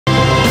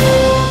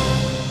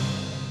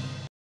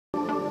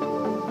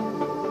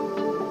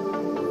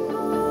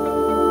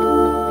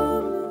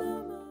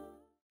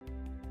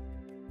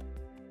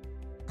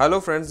Hello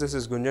friends, this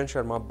is Gunjan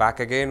Sharma back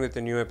again with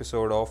a new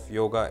episode of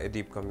Yoga, a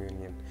Deep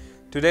Communion.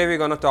 Today we're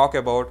going to talk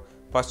about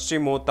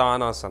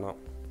Paschimottanasana.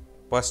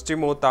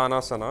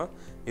 Paschimottanasana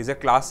is a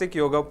classic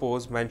yoga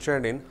pose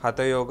mentioned in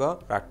Hatha yoga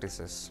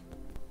practices.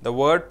 The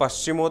word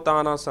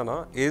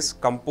Paschimottanasana is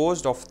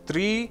composed of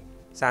three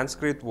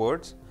Sanskrit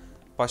words: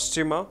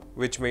 Paschima,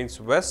 which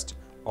means west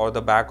or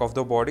the back of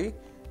the body;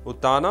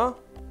 Uttana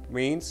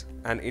means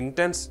an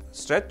intense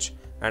stretch;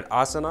 and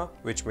Asana,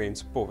 which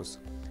means pose.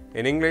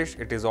 In English,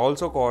 it is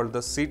also called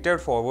the seated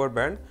forward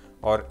bend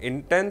or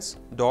intense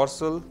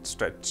dorsal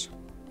stretch.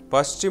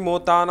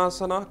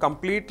 Paschimottanasana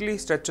completely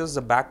stretches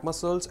the back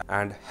muscles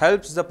and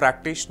helps the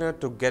practitioner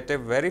to get a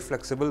very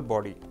flexible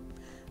body.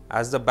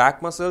 As the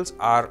back muscles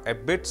are a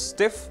bit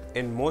stiff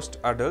in most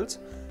adults,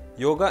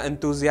 yoga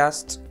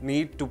enthusiasts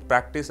need to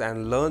practice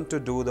and learn to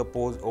do the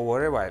pose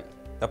over a while.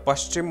 The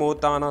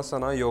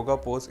Paschimottanasana yoga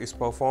pose is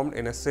performed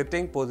in a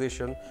sitting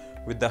position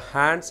with the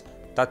hands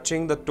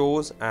touching the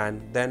toes and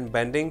then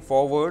bending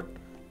forward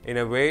in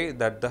a way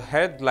that the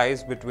head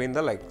lies between the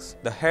legs.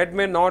 The head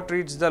may not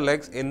reach the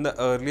legs in the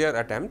earlier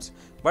attempts,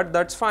 but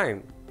that's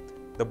fine.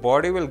 The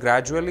body will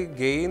gradually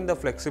gain the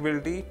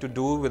flexibility to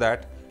do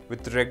that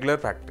with regular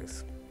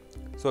practice.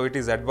 So it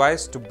is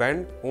advised to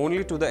bend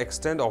only to the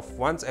extent of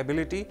one's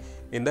ability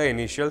in the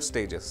initial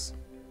stages.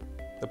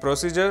 The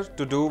procedure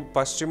to do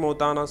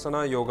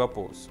Paschimottanasana yoga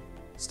pose.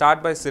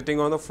 Start by sitting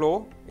on the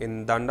floor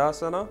in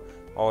Dandasana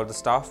or the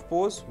staff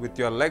pose with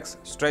your legs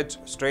stretched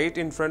straight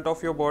in front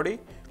of your body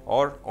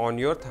or on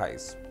your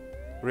thighs.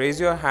 Raise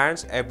your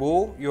hands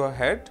above your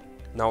head.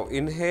 Now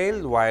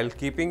inhale while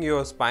keeping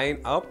your spine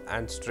up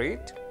and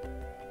straight.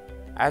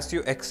 As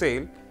you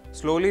exhale,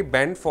 slowly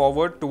bend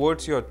forward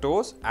towards your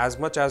toes as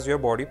much as your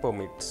body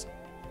permits.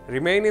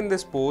 Remain in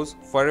this pose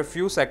for a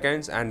few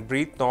seconds and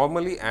breathe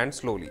normally and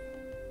slowly.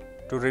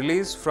 To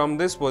release from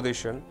this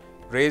position,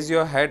 raise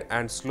your head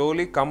and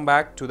slowly come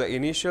back to the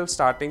initial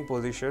starting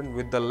position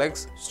with the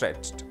legs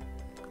stretched.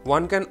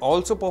 One can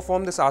also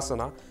perform this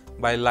asana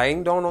by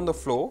lying down on the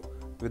floor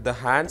with the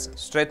hands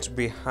stretched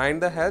behind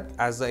the head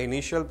as the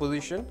initial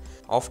position.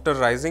 After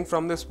rising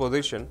from this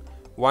position,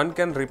 one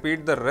can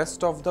repeat the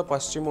rest of the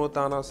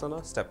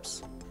Paschimottanasana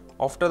steps.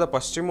 After the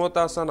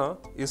Paschimottasana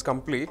is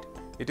complete,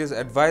 it is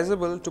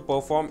advisable to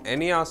perform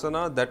any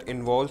asana that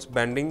involves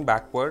bending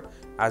backward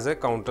as a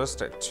counter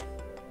stretch.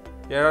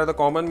 Here are the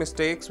common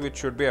mistakes which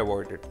should be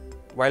avoided.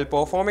 While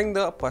performing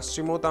the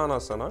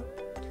Paschimottanasana,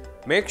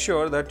 make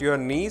sure that your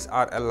knees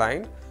are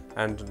aligned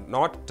and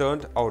not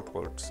turned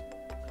outwards,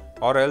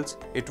 or else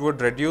it would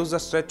reduce the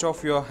stretch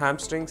of your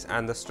hamstrings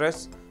and the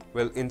stress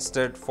will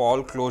instead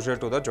fall closer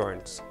to the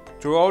joints.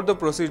 Throughout the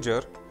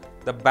procedure,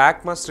 the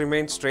back must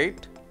remain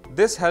straight.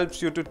 This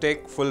helps you to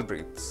take full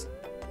breaths.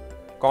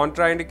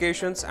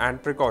 Contraindications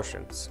and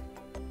precautions.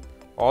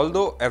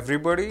 Although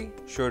everybody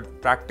should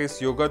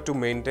practice yoga to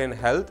maintain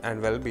health and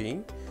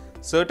well-being,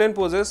 certain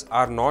poses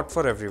are not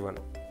for everyone.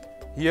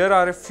 Here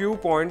are a few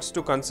points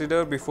to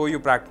consider before you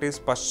practice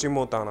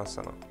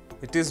Paschimottanasana.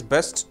 It is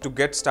best to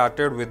get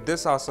started with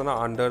this asana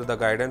under the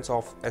guidance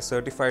of a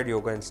certified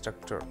yoga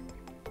instructor.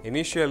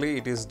 Initially,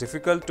 it is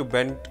difficult to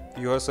bend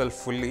yourself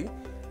fully.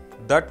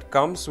 That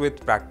comes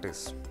with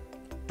practice.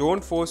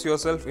 Don't force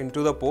yourself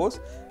into the pose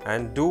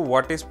and do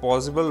what is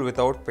possible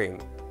without pain.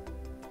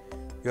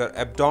 Your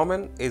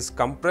abdomen is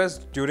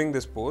compressed during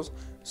this pose,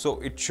 so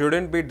it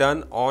shouldn't be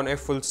done on a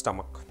full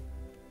stomach.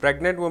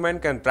 Pregnant women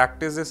can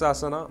practice this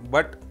asana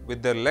but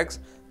with their legs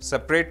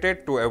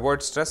separated to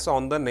avoid stress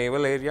on the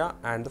navel area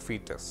and the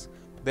fetus.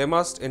 They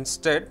must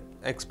instead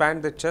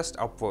expand the chest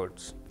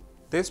upwards.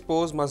 This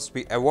pose must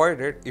be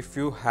avoided if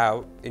you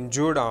have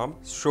injured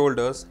arms,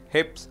 shoulders,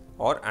 hips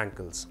or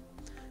ankles.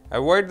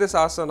 Avoid this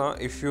asana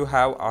if you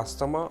have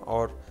asthma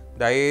or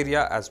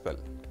diarrhea as well.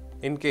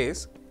 In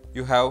case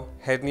you have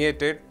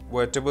herniated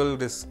vertebral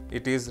disc,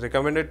 it is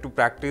recommended to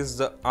practice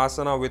the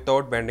asana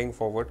without bending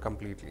forward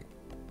completely.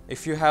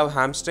 If you have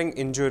hamstring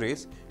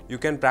injuries, you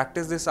can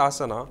practice this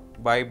asana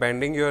by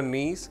bending your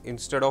knees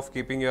instead of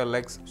keeping your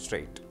legs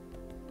straight.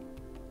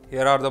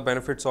 Here are the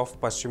benefits of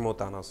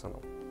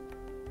Paschimottanasana.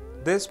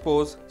 This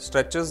pose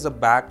stretches the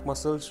back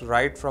muscles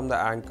right from the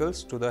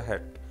ankles to the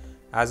head.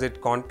 As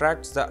it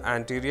contracts the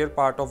anterior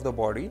part of the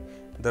body,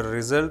 the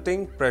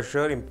resulting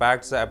pressure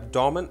impacts the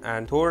abdomen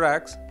and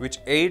thorax, which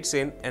aids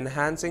in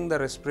enhancing the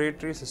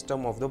respiratory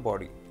system of the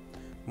body.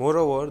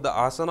 Moreover, the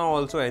asana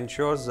also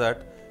ensures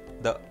that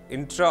the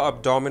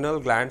intra-abdominal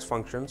glands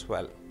functions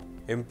well,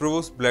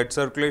 improves blood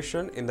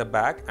circulation in the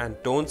back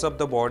and tones up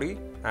the body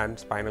and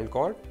spinal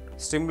cord,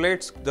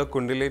 stimulates the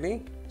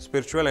kundalini,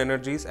 spiritual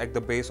energies at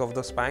the base of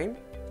the spine,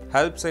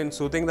 helps in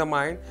soothing the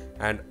mind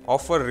and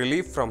offer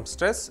relief from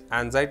stress,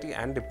 anxiety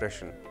and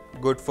depression.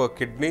 Good for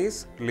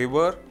kidneys,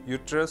 liver,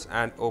 uterus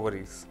and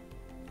ovaries.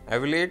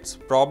 Alleviates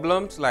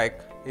problems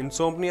like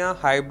insomnia,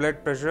 high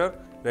blood pressure,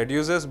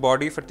 reduces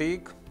body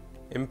fatigue,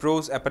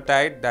 improves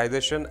appetite,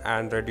 digestion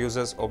and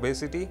reduces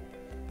obesity,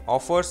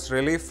 offers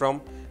relief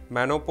from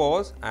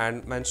menopause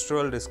and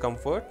menstrual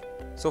discomfort.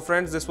 So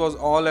friends, this was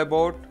all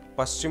about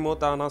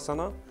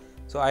Paschimottanasana.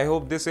 So I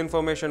hope this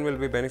information will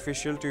be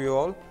beneficial to you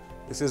all.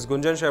 This is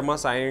Gunjan Sharma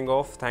signing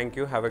off. Thank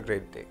you. Have a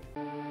great day.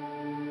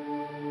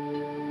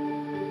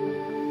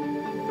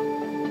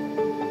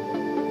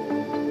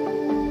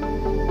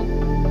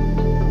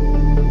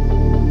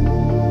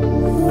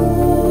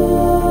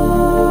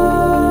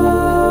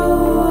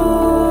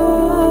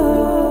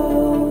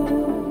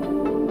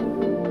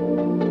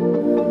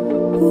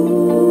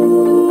 Ooh.